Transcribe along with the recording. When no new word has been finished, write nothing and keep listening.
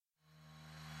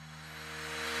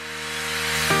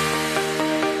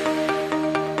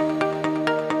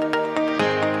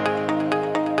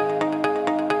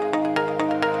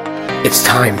It's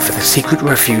time for the Secret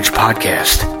Refuge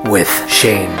podcast with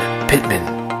Shane Pittman.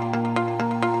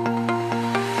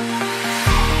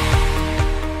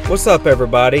 What's up,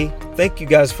 everybody? Thank you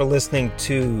guys for listening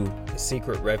to the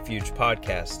Secret Refuge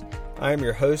podcast. I am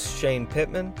your host, Shane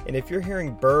Pittman, and if you're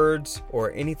hearing birds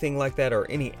or anything like that or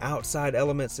any outside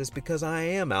elements, it's because I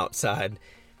am outside.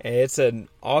 It's an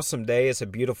awesome day. It's a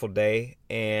beautiful day,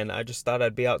 and I just thought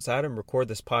I'd be outside and record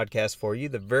this podcast for you,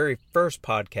 the very first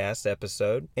podcast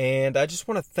episode. And I just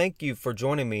want to thank you for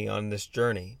joining me on this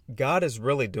journey. God is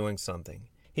really doing something.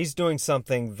 He's doing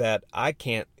something that I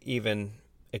can't even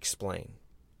explain.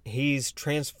 He's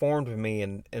transformed me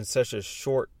in such a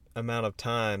short amount of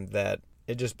time that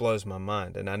it just blows my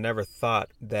mind. And I never thought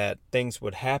that things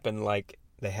would happen like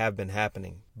they have been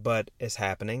happening, but it's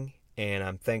happening. And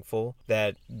I'm thankful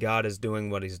that God is doing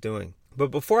what He's doing. But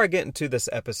before I get into this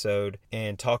episode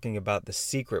and talking about the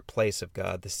secret place of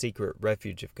God, the secret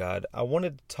refuge of God, I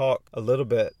wanted to talk a little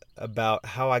bit about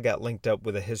how I got linked up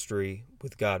with a history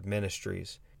with God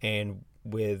Ministries and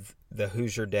with the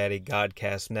Who's Your Daddy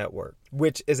Godcast Network,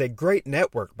 which is a great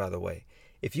network, by the way.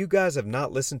 If you guys have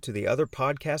not listened to the other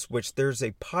podcasts, which there's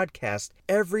a podcast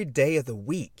every day of the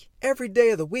week. Every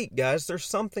day of the week, guys, there's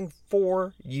something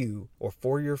for you or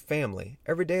for your family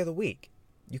every day of the week.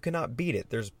 You cannot beat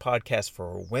it. There's podcasts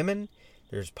for women.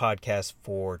 There's podcasts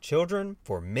for children,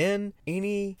 for men.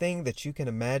 Anything that you can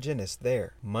imagine is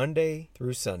there, Monday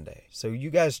through Sunday. So you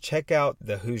guys check out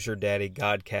the Who's Your Daddy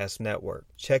Godcast Network.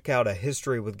 Check out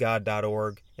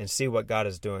ahistorywithgod.org and see what God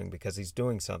is doing, because He's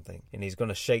doing something. And He's going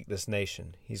to shake this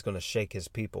nation. He's going to shake His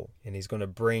people. And He's going to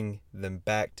bring them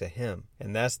back to Him.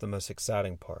 And that's the most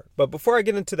exciting part. But before I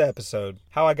get into the episode,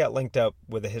 how I got linked up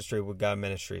with the History with God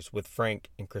Ministries with Frank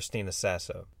and Christina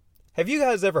Sasso. Have you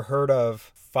guys ever heard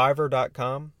of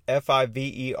Fiverr.com?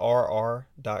 Fiverr.com?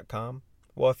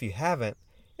 Well, if you haven't,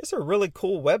 it's a really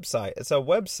cool website. It's a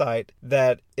website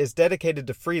that is dedicated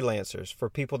to freelancers, for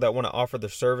people that want to offer their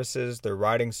services, their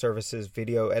writing services,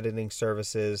 video editing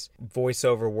services,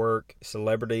 voiceover work,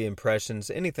 celebrity impressions,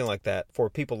 anything like that, for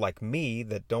people like me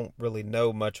that don't really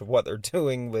know much of what they're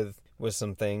doing with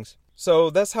some things. So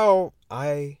that's how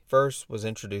I first was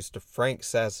introduced to Frank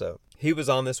Sasso. He was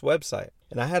on this website.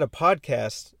 And I had a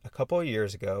podcast a couple of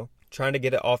years ago trying to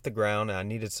get it off the ground. I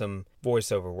needed some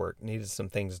voiceover work, needed some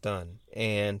things done.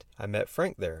 And I met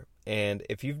Frank there. And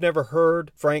if you've never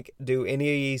heard Frank do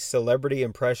any celebrity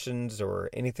impressions or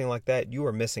anything like that, you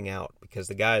are missing out, because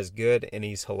the guy is good and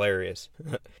he's hilarious.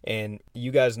 And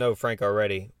you guys know Frank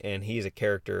already, and he's a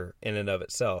character in and of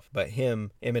itself. But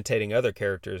him imitating other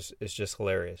characters is just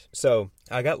hilarious. So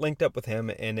I got linked up with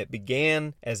him, and it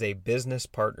began as a business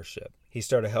partnership. He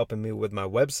started helping me with my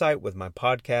website, with my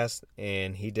podcast,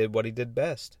 and he did what he did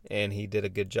best. And he did a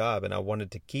good job, and I wanted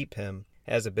to keep him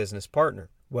as a business partner.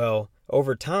 Well,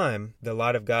 over time, the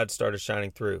light of God started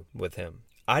shining through with him.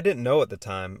 I didn't know at the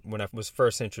time, when I was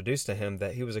first introduced to him,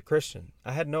 that he was a Christian.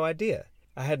 I had no idea.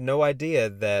 I had no idea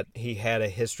that he had a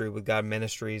history with God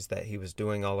Ministries, that he was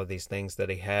doing all of these things, that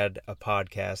he had a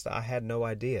podcast. I had no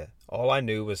idea. All I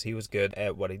knew was he was good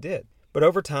at what he did. But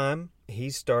over time, he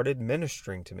started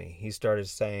ministering to me. He started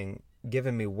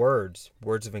giving me words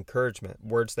of encouragement,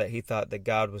 words that he thought that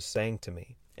God was saying to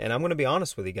me. And I'm going to be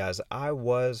honest with you guys, I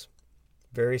was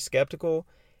very skeptical,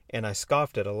 and I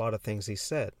scoffed at a lot of things he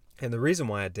said. And the reason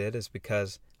why I did is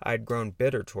because I had grown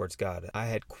bitter towards God. I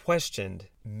had questioned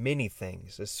many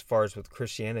things as far as with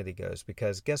Christianity goes,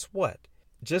 because guess what?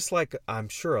 Just like I'm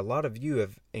sure a lot of you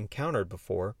have encountered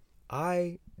before,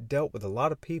 I dealt with a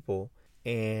lot of people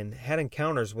and had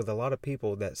encounters with a lot of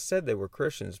people that said they were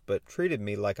Christians but treated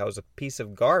me like I was a piece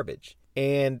of garbage.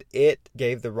 And it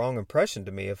gave the wrong impression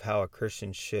to me of how a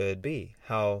Christian should be,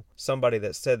 how somebody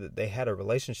that said that they had a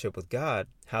relationship with God,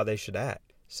 how they should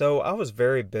act. So I was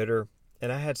very bitter,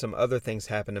 and I had some other things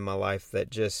happen in my life that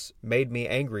just made me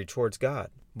angry towards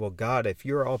God. Well, God, if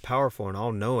you're all powerful and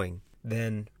all knowing,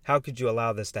 then how could you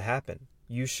allow this to happen?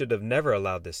 You should have never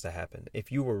allowed this to happen.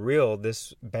 If you were real,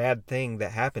 this bad thing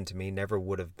that happened to me never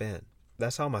would have been.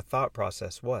 That's how my thought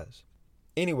process was.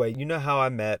 Anyway, you know how I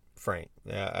met Frank.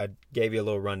 I gave you a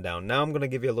little rundown. Now I'm going to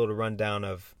give you a little rundown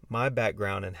of my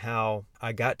background and how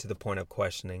I got to the point of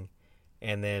questioning,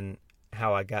 and then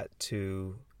how I got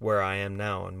to where I am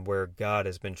now and where God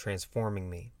has been transforming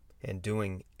me and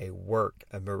doing a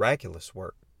miraculous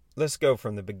work. Let's go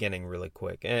from the beginning really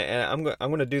quick. And I'm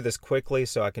going to do this quickly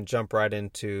so I can jump right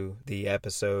into the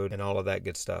episode and all of that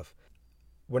good stuff.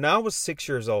 When I was 6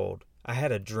 years old, I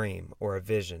had a dream or a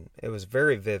vision. It was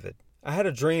very vivid. I had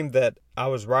a dream that I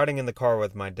was riding in the car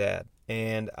with my dad,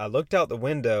 and I looked out the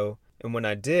window, and when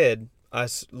I did, I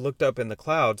looked up in the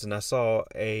clouds and I saw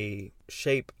a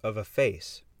shape of a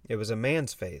face. It was a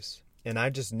man's face. And I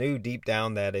just knew deep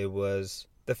down that it was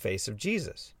the face of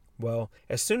Jesus. Well,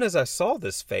 as soon as I saw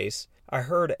this face, I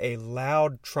heard a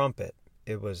loud trumpet.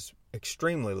 It was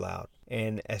extremely loud.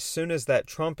 And as soon as that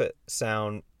trumpet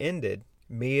sound ended,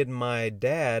 me and my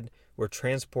dad were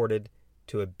transported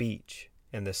to a beach,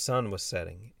 and the sun was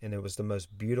setting, and it was the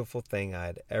most beautiful thing I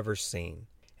had ever seen.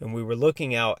 And we were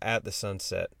looking out at the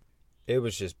sunset. It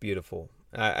was just beautiful.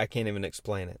 I can't even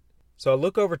explain it. So I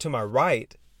look over to my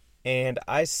right, and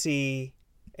I see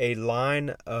a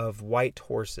line of white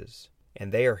horses,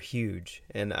 and they are huge.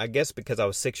 And I guess because I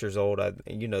was 6 years old,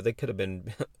 they could have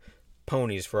been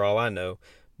ponies for all I know,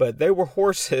 but they were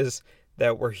horses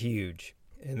that were huge,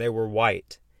 and they were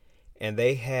white, and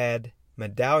they had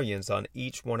medallions on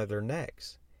each one of their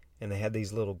necks, and they had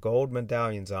these little gold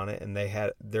medallions on it, and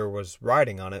there was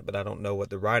writing on it, but I don't know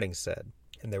what the writing said.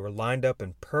 And they were lined up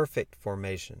in perfect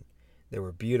formation. They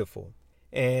were beautiful.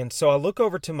 And so I look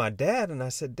over to my dad and I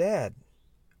said, "Dad,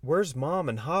 where's Mom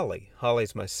and Holly?"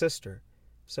 Holly's my sister.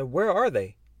 So where are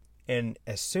they? And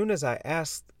as soon as I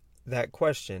asked that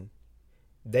question,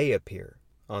 they appear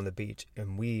on the beach,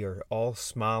 and we are all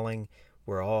smiling.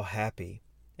 We're all happy.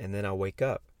 And then I wake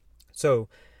up. So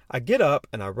I get up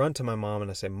and I run to my mom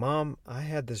and I say, "Mom, I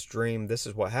had this dream. This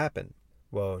is what happened."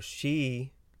 Well,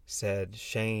 she said,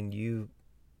 "Shane, you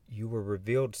were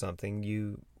revealed something.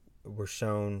 You were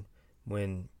shown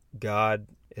when God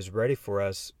is ready for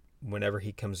us whenever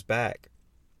he comes back.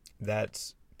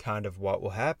 That's kind of what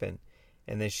will happen."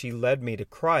 And then she led me to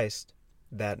Christ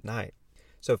that night.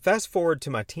 So fast forward to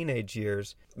my teenage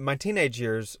years. My teenage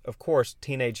years, of course,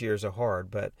 teenage years are hard,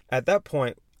 but at that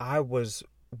point, I was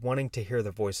wanting to hear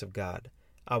the voice of God.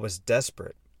 I was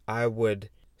desperate. I would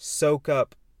soak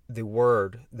up the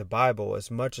Word, the Bible,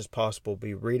 as much as possible,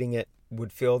 be reading it,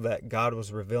 would feel that God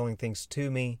was revealing things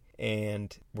to me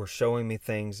and were showing me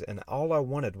things, and all I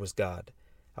wanted was God.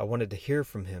 I wanted to hear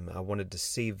from him. I wanted to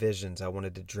see visions. I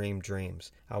wanted to dream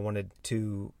dreams. I wanted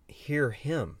to hear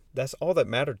him. That's all that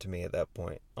mattered to me at that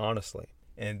point, honestly.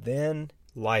 And then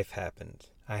life happened.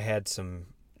 I had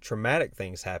some traumatic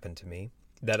things happen to me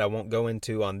that I won't go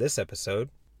into on this episode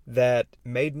that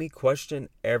made me question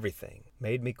everything.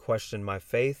 Made me question my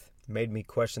faith. Made me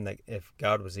question that if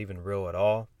God was even real at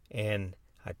all. And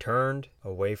I turned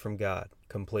away from God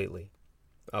completely.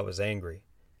 I was angry.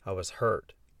 I was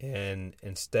hurt. And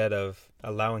instead of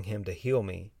allowing him to heal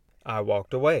me, I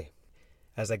walked away.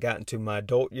 As I got into my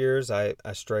adult years, I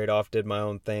strayed off, did my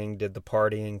own thing, did the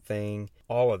partying thing,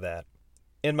 all of that.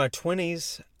 In my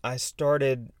 20s, I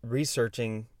started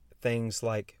researching things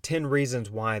like 10 reasons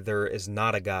why there is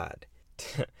not a God.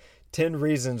 10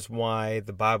 reasons why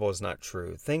the Bible is not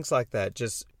true. Things like that,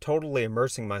 just totally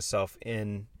immersing myself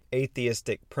in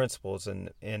atheistic principles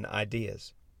and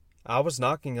ideas. I was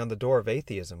knocking on the door of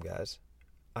atheism, guys.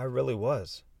 I really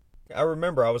was. I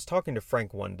remember I was talking to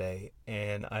Frank one day,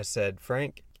 and I said,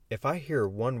 "Frank, if I hear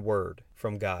one word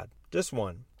from God, just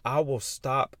one, I will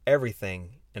stop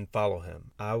everything and follow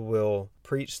him. I will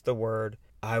preach the word.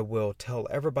 I will tell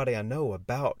everybody I know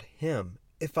about him.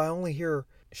 If I only hear,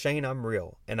 'Shane, I'm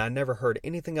real,' and I never heard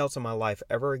anything else in my life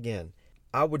ever again,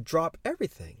 I would drop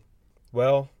everything."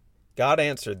 Well, God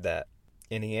answered that,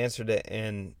 and he answered it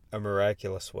in a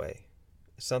miraculous way.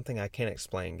 Something I can't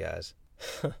explain, guys.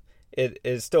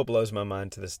 It still blows my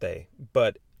mind to this day.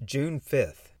 But June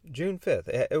 5th,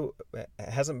 it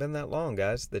hasn't been that long,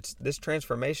 guys. This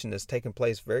transformation has taken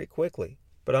place very quickly.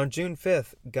 But on June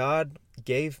 5th, God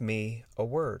gave me a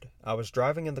word. I was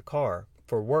driving in the car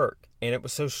for work, and it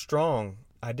was so strong,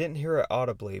 I didn't hear it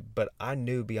audibly, but I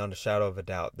knew beyond a shadow of a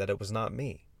doubt that it was not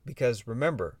me. Because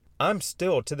remember, I'm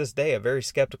still, to this day, a very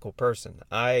skeptical person.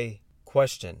 I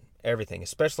question everything,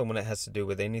 especially when it has to do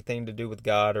with anything to do with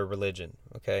God or religion,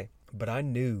 okay? But I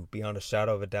knew beyond a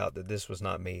shadow of a doubt that this was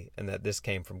not me and that this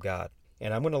came from God.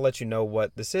 And I'm going to let you know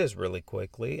what this is really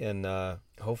quickly, and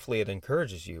hopefully it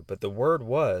encourages you. But the word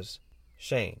was,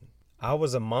 "Shane, I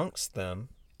was amongst them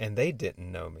and they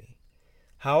didn't know me.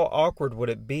 How awkward would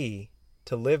it be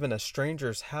to live in a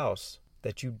stranger's house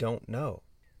that you don't know?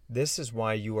 This is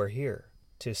why you are here,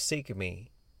 to seek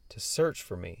me, to search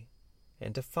for me,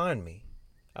 and to find me.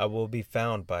 I will be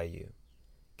found by you."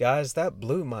 Guys, that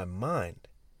blew my mind.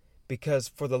 Because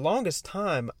for the longest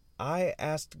time, I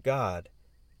asked God,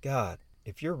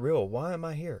 if you're real, why am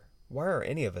I here? Why are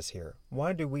any of us here?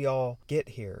 Why do we all get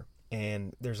here?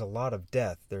 And there's a lot of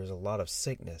death. There's a lot of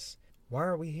sickness. Why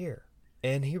are we here?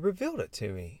 And he revealed it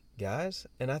to me, guys.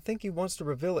 And I think he wants to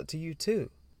reveal it to you too.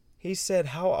 He said,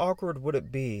 how awkward would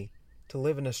it be to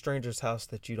live in a stranger's house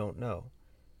that you don't know?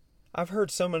 I've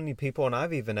heard so many people, and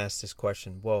I've even asked this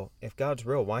question, well, if God's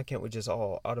real, why can't we just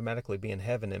all automatically be in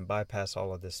heaven and bypass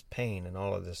all of this pain and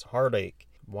all of this heartache?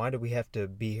 Why do we have to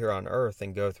be here on earth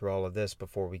and go through all of this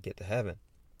before we get to heaven?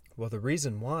 Well, the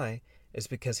reason why is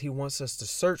because He wants us to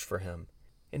search for Him,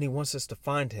 and He wants us to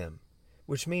find Him,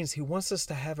 which means He wants us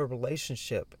to have a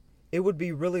relationship. It would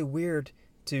be really weird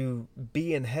to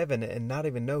be in heaven and not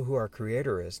even know who our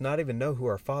Creator is, not even know who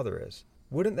our Father is.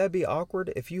 Wouldn't that be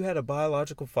awkward if you had a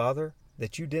biological father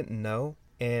that you didn't know?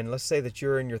 And let's say that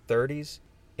you're in your 30s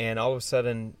and all of a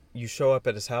sudden you show up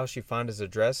at his house, you find his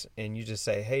address, and you just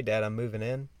say, hey, Dad, I'm moving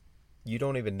in. You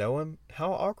don't even know him.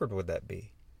 How awkward would that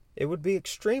be? It would be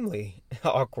extremely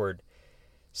awkward.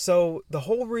 So the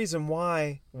whole reason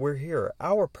why we're here,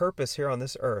 our purpose here on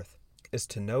this earth, is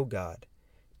to know God,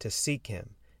 to seek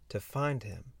Him, to find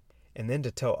Him, and then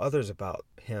to tell others about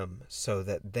Him so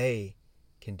that they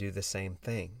can do the same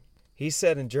thing. He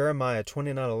said in Jeremiah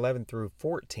 29:11 through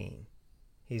 14,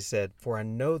 He said, for I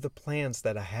know the plans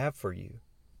that I have for you,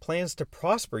 plans to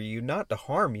prosper you, not to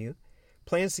harm you,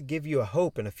 plans to give you a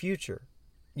hope and a future.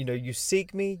 You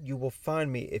seek me, you will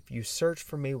find me if you search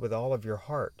for me with all of your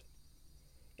heart.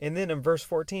 And then in verse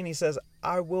 14, He says,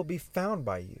 I will be found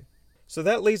by you. So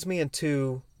that leads me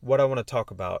into what I want to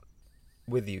talk about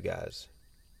with you guys.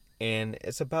 And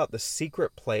it's about the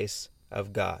secret place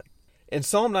of God. In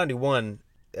Psalm 91,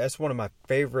 that's one of my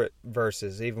favorite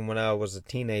verses, even when I was a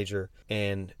teenager,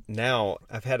 and now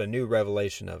I've had a new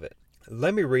revelation of it.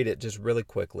 Let me read it just really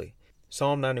quickly.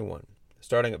 Psalm 91,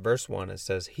 starting at verse 1, it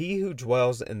says, He who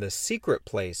dwells in the secret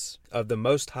place of the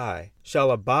Most High shall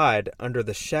abide under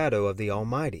the shadow of the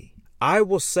Almighty. I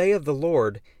will say of the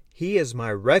Lord, He is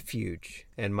my refuge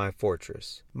and my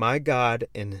fortress. My God,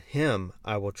 in Him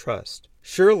I will trust.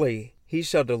 Surely He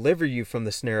shall deliver you from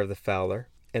the snare of the fowler,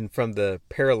 and from the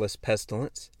perilous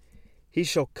pestilence. He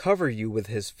shall cover you with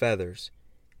His feathers,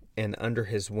 and under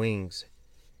His wings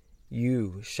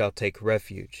you shall take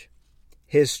refuge.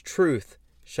 His truth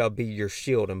shall be your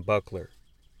shield and buckler.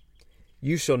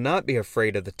 You shall not be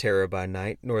afraid of the terror by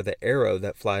night, nor the arrow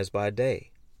that flies by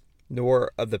day,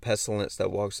 nor of the pestilence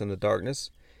that walks in the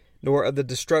darkness, nor of the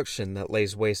destruction that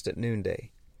lays waste at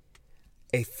noonday.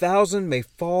 1,000 may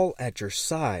fall at your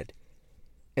side,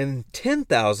 and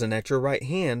 10,000 at your right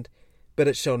hand, but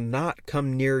it shall not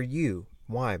come near you.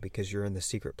 Why? Because you're in the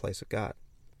secret place of God.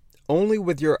 Only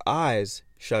with your eyes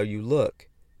shall you look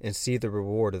and see the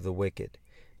reward of the wicked,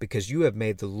 because you have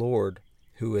made the Lord,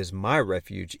 who is my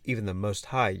refuge, even the Most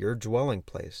High, your dwelling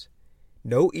place.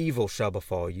 No evil shall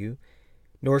befall you,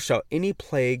 nor shall any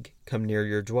plague come near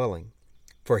your dwelling.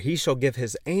 For He shall give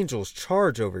His angels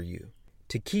charge over you,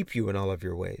 to keep you in all of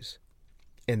your ways.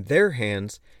 In their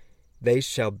hands they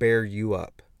shall bear you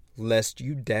up, lest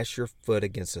you dash your foot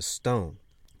against a stone.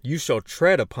 You shall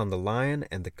tread upon the lion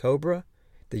and the cobra,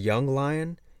 the young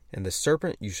lion, and the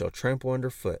serpent you shall trample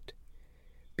under foot.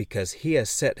 Because He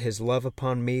has set His love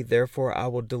upon me, therefore I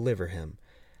will deliver him.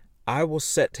 I will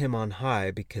set him on high,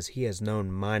 because he has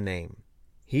known my name.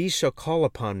 He shall call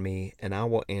upon me, and I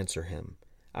will answer him.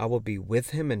 I will be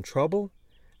with him in trouble.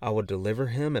 I will deliver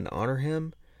him and honor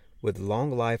him. With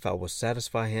long life I will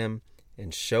satisfy him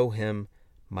and show him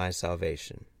my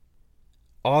salvation.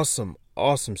 Awesome,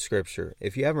 awesome scripture.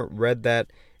 If you haven't read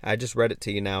that, I just read it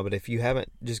to you now, but if you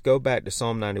haven't, just go back to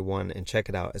Psalm 91 and check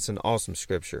it out. It's an awesome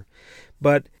scripture.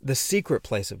 But the secret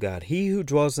place of God, He who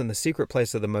dwells in the secret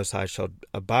place of the Most High shall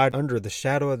abide under the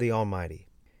shadow of the Almighty.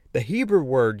 The Hebrew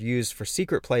word used for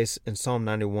secret place in Psalm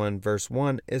 91 verse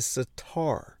 1 is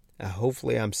satar.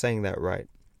 Hopefully I'm saying that right.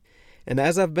 And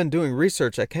as I've been doing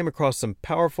research, I came across some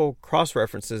powerful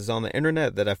cross-references on the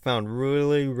internet that I found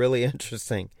really, really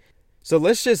interesting. So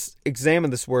let's just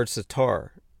examine this word satar,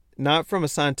 not from a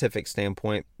scientific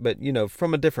standpoint, but,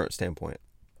 from a different standpoint.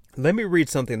 Let me read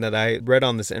something that I read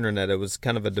on this internet. It was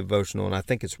kind of a devotional, and I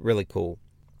think it's really cool.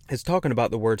 It's talking about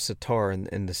the word satar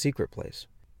in the secret place.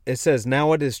 It says,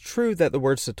 now it is true that the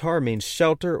word satar means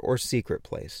shelter or secret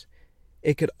place.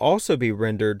 It could also be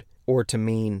rendered or to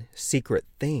mean secret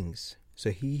things. So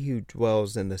he who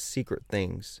dwells in the secret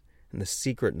things and the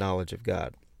secret knowledge of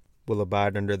God will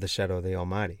abide under the shadow of the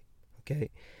Almighty.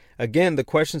 Okay. Again, the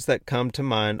questions that come to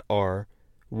mind are,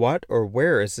 what or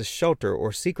where is the shelter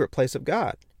or secret place of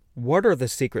God? What are the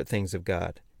secret things of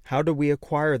God? How do we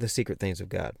acquire the secret things of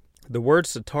God? The word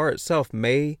satar itself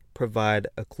may provide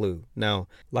a clue. Now,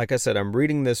 like I said, I'm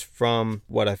reading this from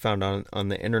what I found on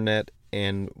the internet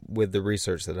and with the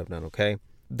research that I've done, okay?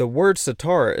 The word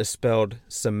satar is spelled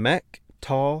samek,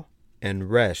 tal, and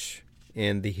resh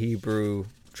in the Hebrew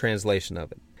translation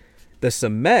of it. The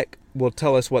samek will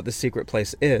tell us what the secret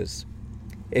place is.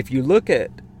 If you look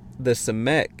at the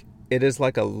samek It is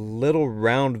like a little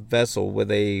round vessel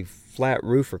with a flat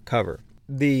roof or cover.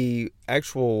 The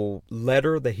actual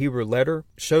letter, the Hebrew letter,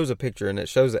 shows a picture, and it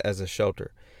shows it as a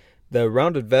shelter. The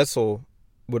rounded vessel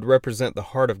would represent the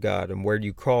heart of God and where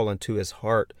you crawl into his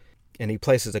heart, and he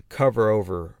places a cover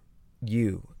over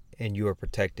you, and you are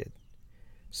protected.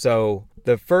 So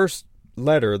the first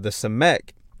letter, the Samek,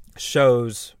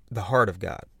 shows the heart of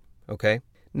God, okay?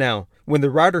 Now, when the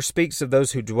writer speaks of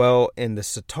those who dwell in the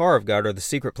sitar of God, or the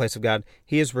secret place of God,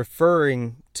 he is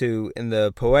referring to, in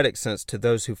the poetic sense, to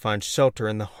those who find shelter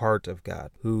in the heart of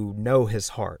God, who know his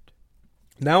heart.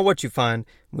 Now what you find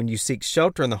when you seek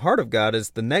shelter in the heart of God is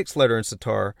the next letter in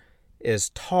sitar is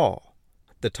Taw.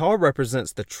 The Taw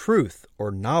represents the truth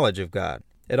or knowledge of God.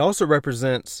 It also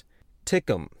represents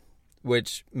Tikkum,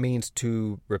 which means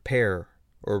to repair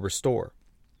or restore.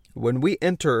 When we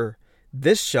enter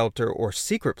this shelter or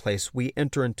secret place, we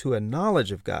enter into a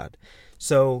knowledge of God.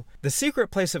 So the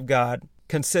secret place of God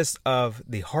consists of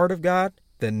the heart of God,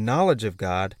 the knowledge of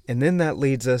God, and then that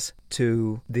leads us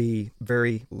to the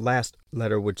very last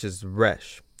letter, which is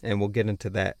Resh, and we'll get into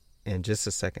that in just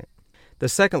a second. The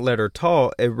second letter,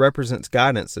 Taw, it represents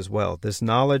guidance as well. This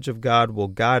knowledge of God will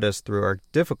guide us through our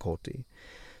difficulty.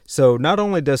 So not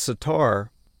only does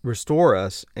sitar restore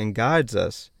us and guides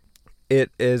us,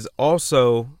 it is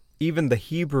also, even the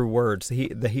Hebrew words,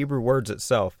 the Hebrew words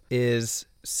itself is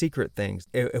secret things.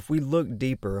 If we look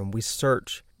deeper and we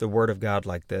search the Word of God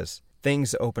like this,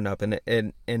 things open up.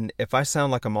 And if I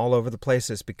sound like I'm all over the place,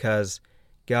 it's because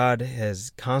God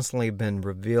has constantly been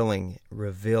revealing,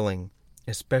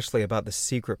 especially about the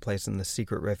secret place and the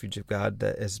secret refuge of God.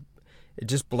 It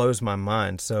just blows my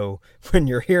mind. So when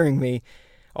you're hearing me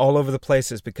all over the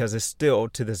place, it's because it's still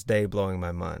to this day blowing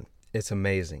my mind. It's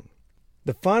amazing.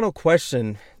 The final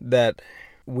question that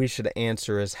we should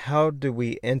answer is, how do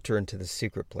we enter into the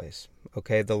secret place?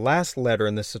 Okay, the last letter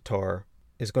in the sitar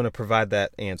is going to provide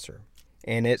that answer,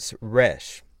 and it's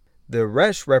Resh. The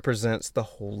Resh represents the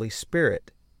Holy Spirit.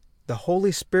 The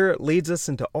Holy Spirit leads us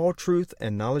into all truth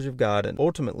and knowledge of God, and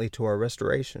ultimately to our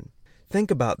restoration. Think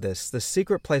about this. The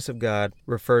secret place of God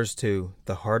refers to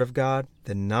the heart of God,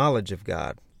 the knowledge of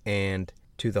God, and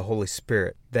to the Holy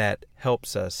Spirit that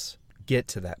helps us get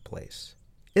to that place.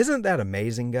 Isn't that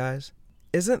amazing, guys?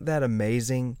 Isn't that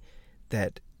amazing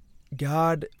that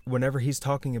God, whenever he's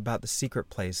talking about the secret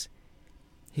place,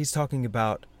 he's talking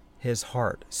about his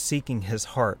heart, seeking his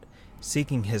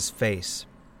face.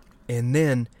 And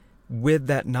then with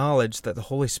that knowledge that the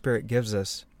Holy Spirit gives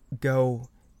us, go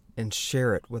and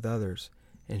share it with others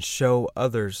and show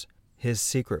others his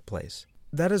secret place.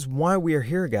 That is why we are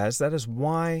here, guys. That is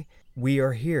why we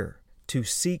are here, to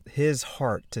seek his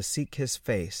heart, to seek his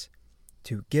face,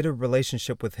 to get a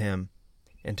relationship with him,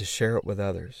 and to share it with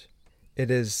others.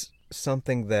 It is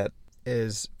something that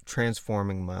is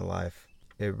transforming my life.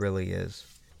 It really is.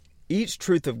 Each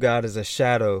truth of God is a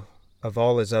shadow of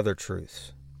all his other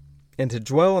truths. And to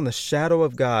dwell in the shadow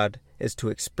of God is to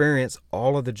experience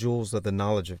all of the jewels of the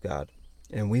knowledge of God.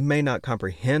 And we may not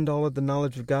comprehend all of the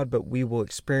knowledge of God, but we will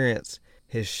experience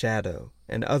his shadow.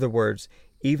 In other words,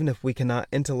 even if we cannot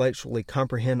intellectually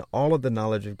comprehend all of the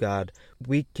knowledge of God,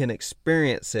 we can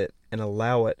experience it and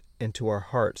allow it into our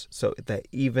hearts, so that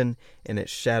even in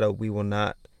its shadow, we will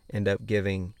not end up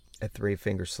giving a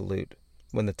three-finger salute.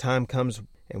 When the time comes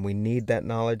and we need that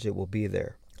knowledge, it will be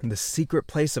there. And the secret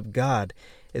place of God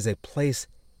is a place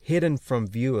hidden from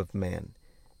view of man,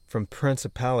 from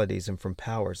principalities and from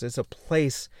powers. It's a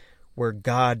place where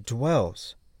God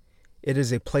dwells. It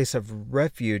is a place of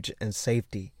refuge and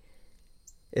safety.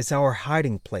 It's our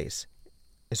hiding place.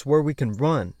 It's where we can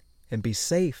run and be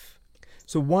safe.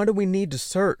 So why do we need to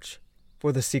search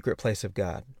for the secret place of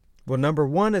God? Well, number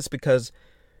one, it's because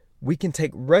we can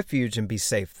take refuge and be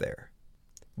safe there.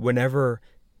 Whenever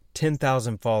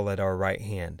 10,000 fall at our right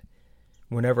hand,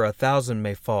 whenever 1,000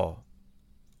 may fall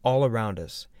all around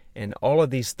us, and all of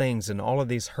these things and all of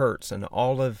these hurts and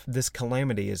all of this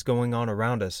calamity is going on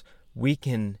around us, we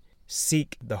can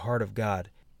seek the heart of God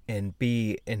and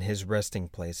be in his resting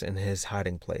place, in his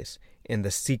hiding place, in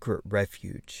the secret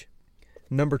refuge.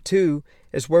 Number two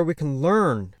is where we can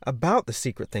learn about the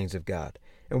secret things of God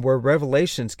and where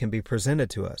revelations can be presented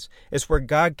to us. It's where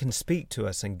God can speak to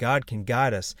us and God can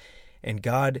guide us and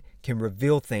God can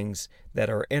reveal things that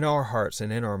are in our hearts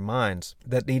and in our minds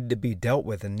that need to be dealt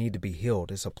with and need to be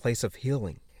healed. It's a place of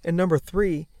healing. And number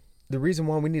three, the reason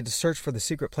why we need to search for the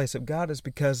secret place of God is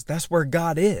because that's where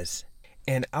God is.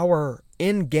 And our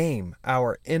end game,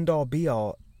 our end all be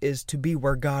all is to be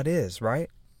where God is, right?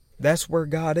 That's where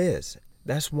God is.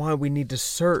 That's why we need to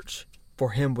search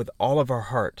for him with all of our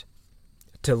heart,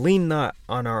 to lean not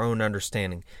on our own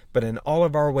understanding, but in all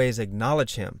of our ways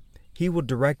acknowledge him, He will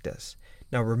direct us.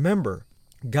 Now remember,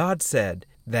 God said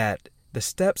that the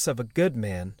steps of a good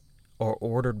man are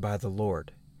ordered by the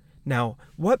Lord. Now,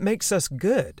 what makes us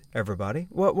good, everybody?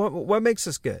 What makes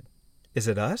us good? Is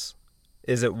it us?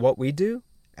 Is it what we do?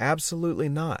 Absolutely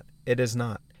not. It is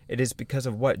not. It is because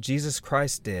of what Jesus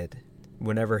Christ did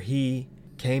whenever He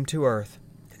came to earth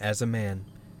as a man,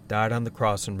 died on the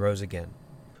cross, and rose again.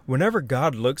 Whenever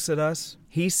God looks at us,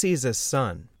 He sees His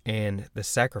Son and the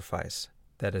sacrifice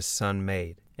that His Son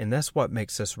made. And that's what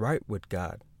makes us right with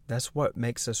God. That's what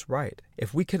makes us right.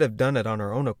 If we could have done it on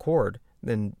our own accord,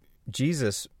 then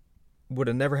Jesus would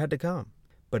have never had to come.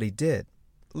 But He did.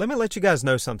 Let me let you guys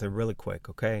know something really quick,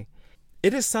 okay?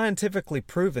 It is scientifically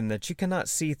proven that you cannot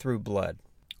see through blood.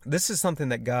 This is something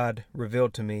that God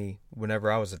revealed to me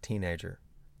whenever I was a teenager.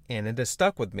 And it has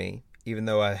stuck with me, even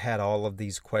though I had all of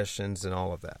these questions and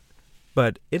all of that.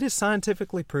 But it is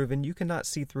scientifically proven you cannot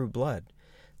see through blood.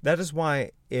 That is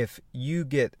why if you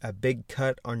get a big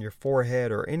cut on your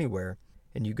forehead or anywhere,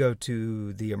 and you go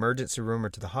to the emergency room or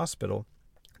to the hospital,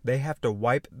 they have to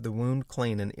wipe the wound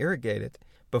clean and irrigate it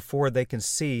before they can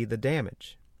see the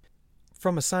damage.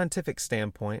 From a scientific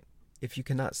standpoint, if you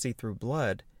cannot see through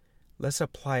blood, let's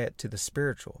apply it to the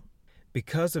spiritual.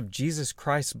 Because of Jesus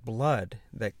Christ's blood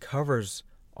that covers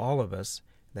all of us,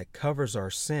 that covers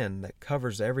our sin, that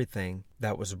covers everything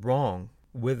that was wrong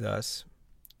with us,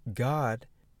 God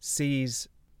sees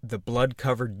the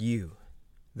blood-covered you,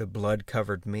 the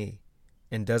blood-covered me,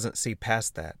 and doesn't see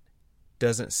past that,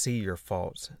 doesn't see your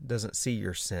faults, doesn't see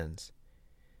your sins,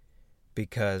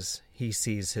 because He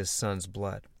sees His Son's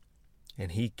blood,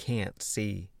 and He can't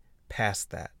see past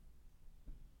that.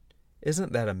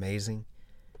 Isn't that amazing?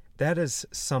 That is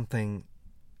something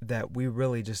that we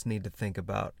really just need to think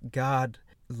about. God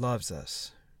loves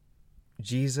us.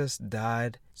 Jesus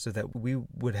died so that we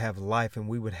would have life and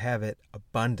we would have it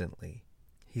abundantly.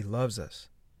 He loves us.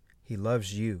 He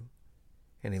loves you.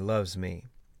 And He loves me.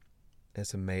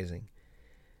 It's amazing.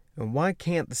 And why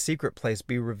can't the secret place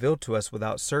be revealed to us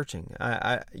without searching?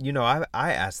 I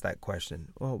asked that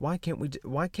question. Well, why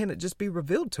can't it just be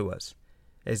revealed to us?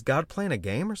 Is God playing a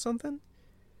game or something?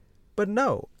 But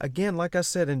no, again, like I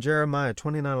said in Jeremiah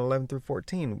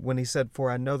 29:11-14, when He said,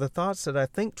 "For I know the thoughts that I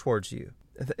think towards you."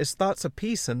 It's thoughts of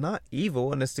peace and not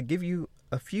evil, and it's to give you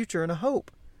a future and a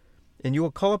hope. And you will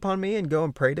call upon me and go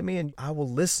and pray to me, and I will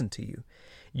listen to you.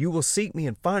 You will seek me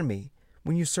and find me.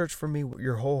 When you search for me with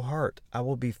your whole heart, I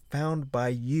will be found by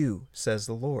you, says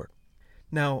the Lord.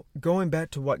 Now, going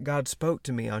back to what God spoke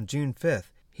to me on June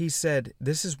 5th, He said,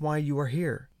 "This is why you are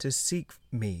here, to seek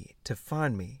me, to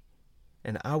find me,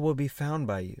 and I will be found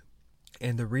by you."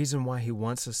 And the reason why He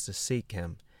wants us to seek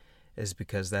Him is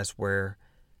because that's where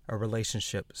a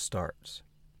relationship starts.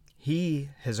 He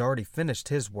has already finished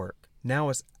His work. Now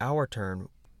it's our turn.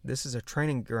 This is a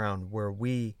training ground where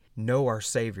we know our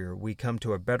Savior. We come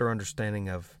to a better understanding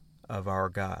of our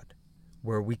God,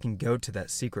 where we can go to that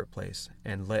secret place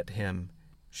and let Him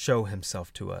show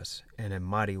Himself to us in a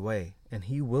mighty way, and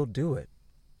He will do it.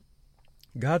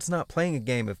 God's not playing a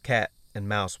game of cat and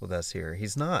mouse with us here.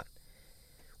 He's not.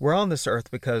 We're on this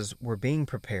earth because we're being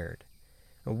prepared.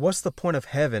 And what's the point of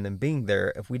heaven and being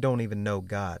there if we don't even know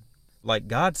God? Like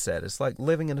God said, it's like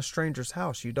living in a stranger's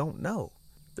house you don't know.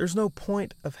 There's no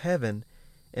point of heaven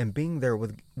and being there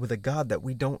with a God that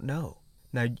we don't know.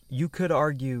 Now, you could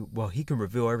argue, well, He can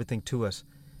reveal everything to us,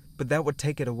 but that would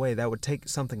take it away. That would take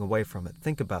something away from it.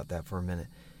 Think about that for a minute.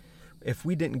 If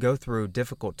we didn't go through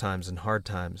difficult times and hard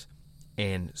times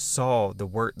and saw the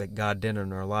work that God did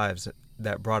in our lives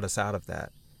that brought us out of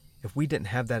that, if we didn't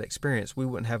have that experience, we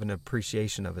wouldn't have an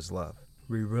appreciation of His love.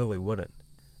 We really wouldn't.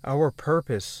 Our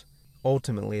purpose,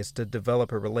 ultimately, is to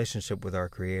develop a relationship with our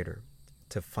Creator,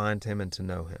 to find Him and to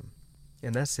know Him.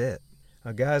 And that's it.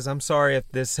 Now, guys, I'm sorry if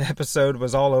this episode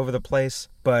was all over the place,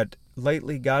 but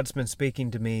lately God's been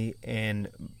speaking to me and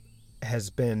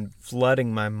has been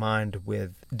flooding my mind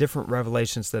with different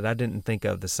revelations that I didn't think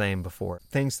of the same before.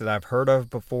 Things that I've heard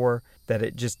of before that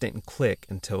it just didn't click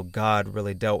until God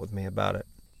really dealt with me about it.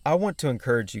 I want to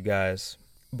encourage you guys,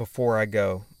 before I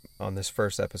go on this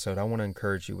first episode, I want to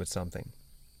encourage you with something.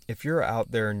 If you're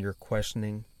out there and you're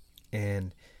questioning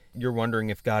and you're wondering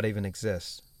if God even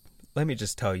exists, let me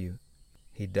just tell you,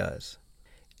 He does.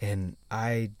 And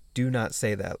I do not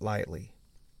say that lightly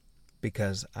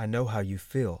because I know how you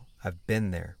feel. I've been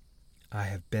there. I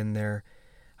have been there.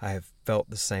 I have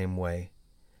felt the same way.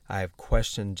 I have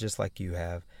questioned just like you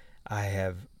have. I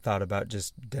have thought about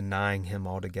just denying Him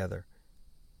altogether.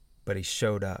 But He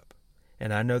showed up.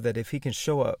 And I know that if He can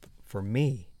show up for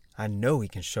me, I know He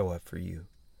can show up for you.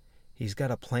 He's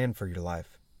got a plan for your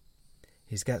life.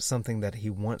 He's got something that He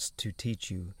wants to teach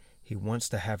you. He wants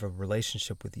to have a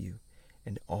relationship with you.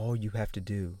 And all you have to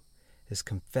do is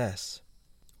confess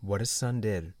what his son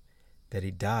did, that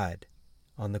he died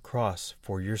on the cross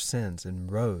for your sins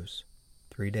and rose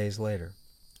 3 days later.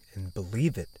 And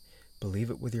believe it. Believe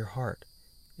it with your heart,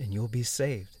 and you'll be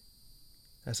saved.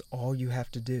 That's all you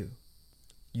have to do.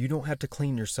 You don't have to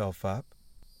clean yourself up.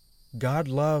 God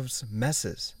loves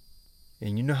messes.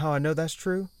 And you know how I know that's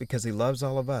true? Because he loves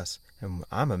all of us. And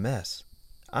I'm a mess.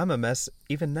 I'm a mess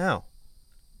even now.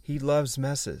 He loves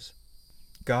messes.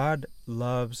 God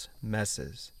loves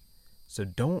messes. So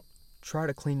don't try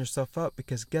to clean yourself up,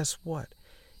 because guess what?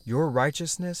 Your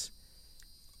righteousness,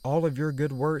 all of your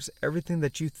good works, everything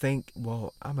that you think,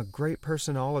 well, I'm a great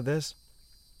person, all of this,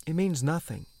 it means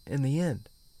nothing in the end.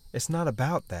 It's not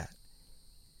about that.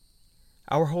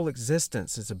 Our whole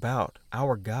existence is about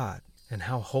our God and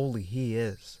how holy he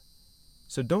is.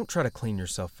 So don't try to clean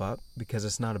yourself up, because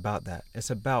it's not about that. It's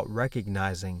about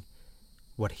recognizing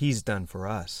what he's done for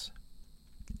us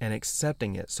and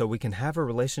accepting it so we can have a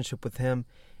relationship with him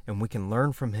and we can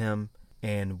learn from him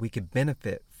and we can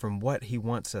benefit from what he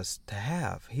wants us to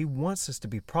have. He wants us to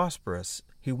be prosperous.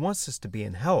 He wants us to be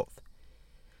in health.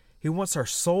 He wants our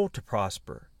soul to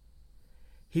prosper.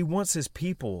 He wants his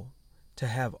people to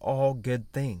have all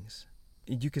good things.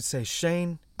 You could say,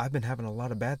 Shane, I've been having a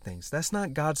lot of bad things. That's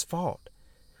not God's fault.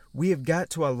 We have got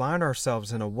to align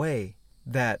ourselves in a way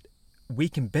that we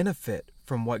can benefit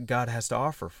from what God has to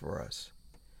offer for us.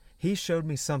 He showed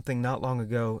me something not long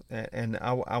ago, and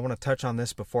I want to touch on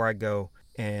this before I go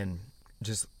and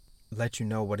just let you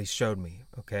know what he showed me,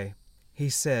 okay? He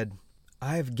said,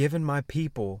 I have given my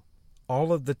people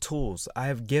all of the tools. I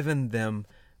have given them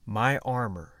my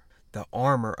armor, the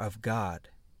armor of God,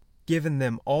 given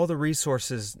them all the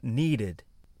resources needed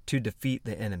to defeat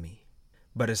the enemy.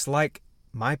 But it's like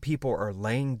my people are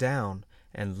laying down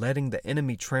and letting the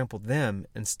enemy trample them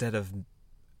instead of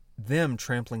them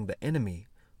trampling the enemy,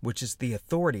 which is the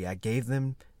authority I gave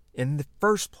them in the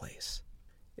first place.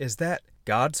 Is that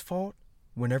God's fault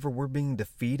whenever we're being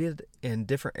defeated in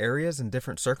different areas and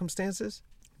different circumstances?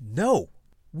 No.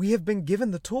 We have been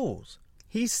given the tools.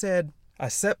 He said, I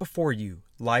set before you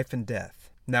life and death.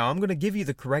 Now I'm going to give you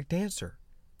the correct answer.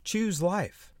 Choose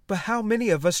life. But how many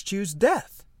of us choose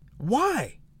death?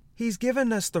 Why? He's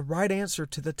given us the right answer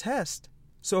to the test.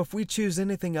 So if we choose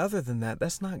anything other than that,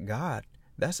 that's not God.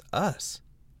 That's us.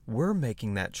 We're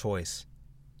making that choice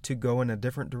to go in a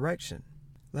different direction.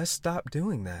 Let's stop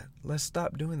doing that. Let's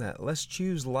stop doing that. Let's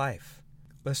choose life.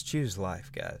 Let's choose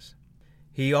life, guys.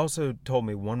 He also told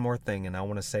me one more thing, and I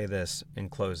want to say this in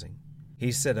closing.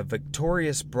 He said, a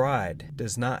victorious bride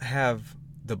does not have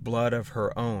the blood of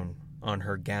her own on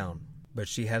her gown, but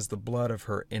she has the blood of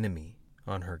her enemy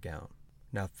on her gown.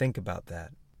 Now think about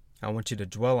that. I want you to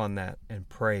dwell on that and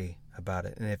pray about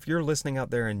it. And if you're listening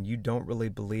out there and you don't really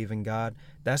believe in God,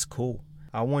 that's cool.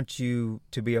 I want you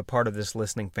to be a part of this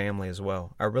listening family as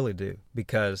well. I really do.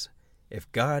 Because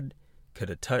if God could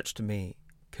have touched me,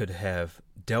 could have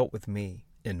dealt with me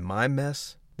in my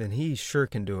mess, then he sure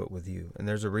can do it with you. And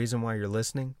there's a reason why you're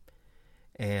listening.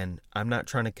 And I'm not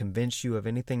trying to convince you of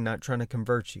anything, not trying to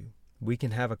convert you. We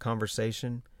can have a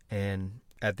conversation, and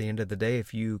at the end of the day,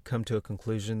 if you come to a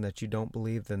conclusion that you don't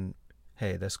believe, then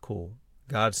hey, that's cool.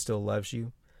 God still loves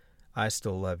you. I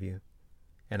still love you.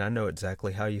 And I know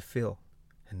exactly how you feel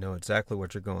and know exactly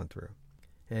what you're going through.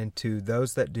 And to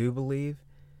those that do believe,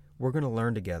 we're going to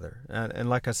learn together. And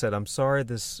like I said, I'm sorry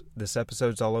this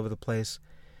episode's all over the place,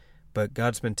 but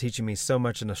God's been teaching me so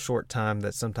much in a short time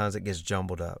that sometimes it gets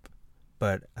jumbled up.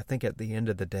 But I think at the end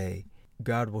of the day,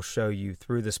 God will show you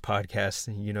through this podcast,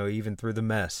 even through the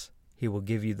mess, he will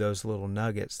give you those little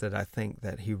nuggets that I think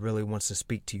that he really wants to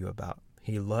speak to you about.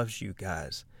 He loves you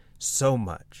guys so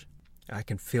much. I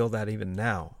can feel that even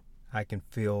now. I can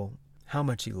feel how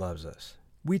much he loves us.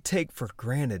 We take for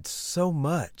granted so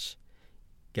much.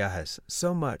 Guys,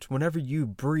 so much. Whenever you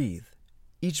breathe,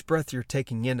 each breath you're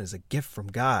taking in is a gift from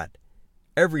God.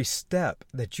 Every step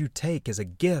that you take is a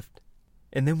gift.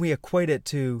 And then we equate it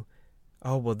to,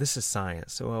 oh, well, this is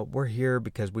science. So we're here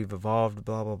because we've evolved,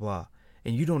 blah, blah, blah.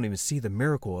 And you don't even see the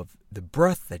miracle of the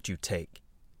breath that you take.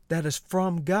 That is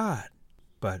from God.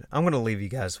 But I'm going to leave you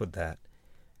guys with that.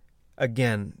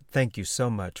 Again, thank you so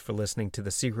much for listening to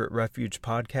the Secret Refuge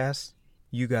podcast.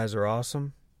 You guys are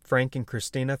awesome. Frank and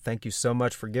Christina, thank you so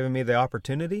much for giving me the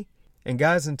opportunity. And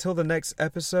guys, until the next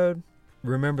episode,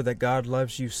 remember that God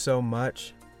loves you so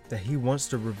much that he wants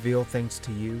to reveal things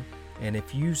to you. And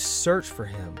if you search for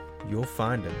him, you'll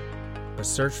find him. But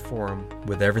search for him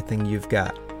with everything you've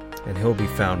got, and he'll be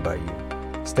found by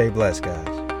you. Stay blessed,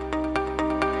 guys.